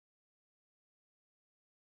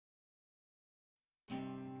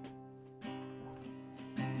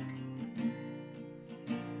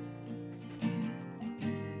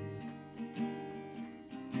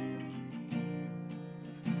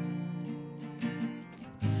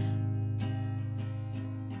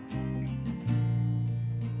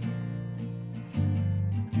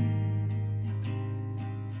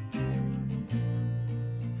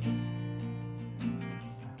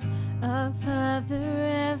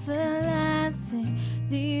Father everlasting,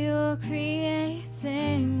 the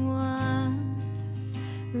all-creating one,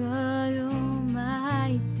 God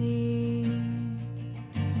Almighty.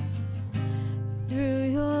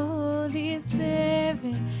 Through your Holy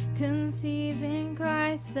Spirit, conceiving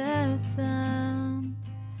Christ the Son,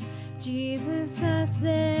 Jesus our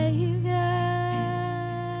Savior.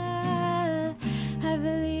 I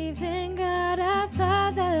believe in God our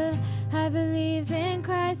Father, I believe in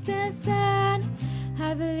Christ the Son,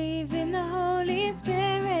 I believe in the Holy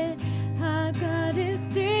Spirit, our God is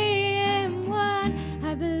three in one.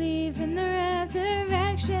 I believe in the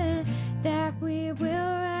resurrection, that we will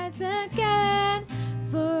rise again,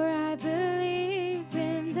 for I believe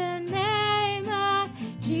in the name of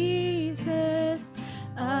Jesus,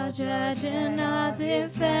 our judge and our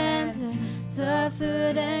defender,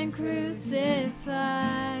 suffered and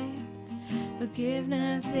crucified.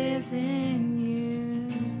 Forgiveness is in you.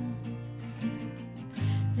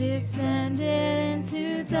 Descended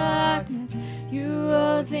into darkness, you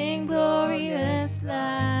rose in glorious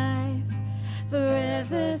life,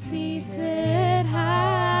 forever seated high.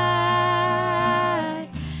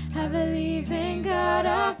 I believe in God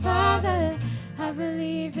our Father, I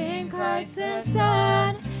believe in Christ the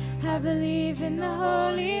Son, I believe in the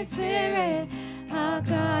Holy Spirit, our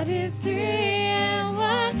God is three in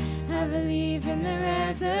one. I believe in the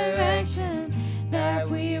resurrection, that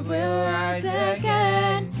we will rise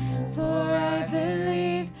again, for I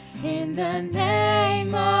believe in the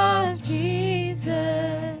name of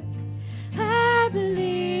Jesus. I believe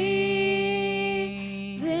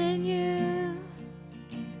in you.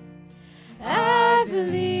 I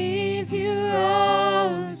believe you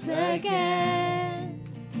rose again,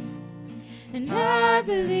 and I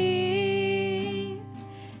believe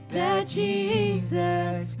that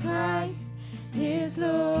Jesus Christ is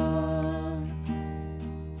Lord.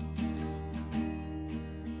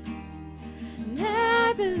 And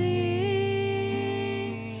I believe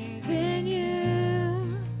in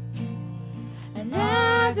you, and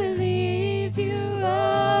I believe you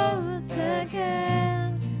rose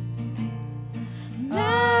again, and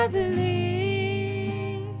I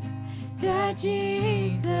believe that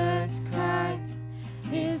Jesus Christ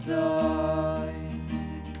is Lord.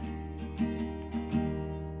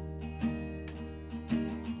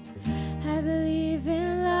 I believe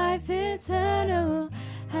in life eternal,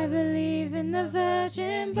 I believe in the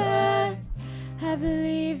virgin birth, I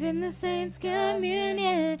believe in the saints'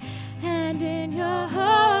 communion, and in your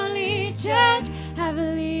holy church. I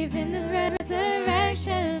believe in the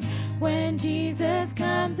resurrection, when Jesus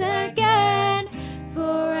comes again.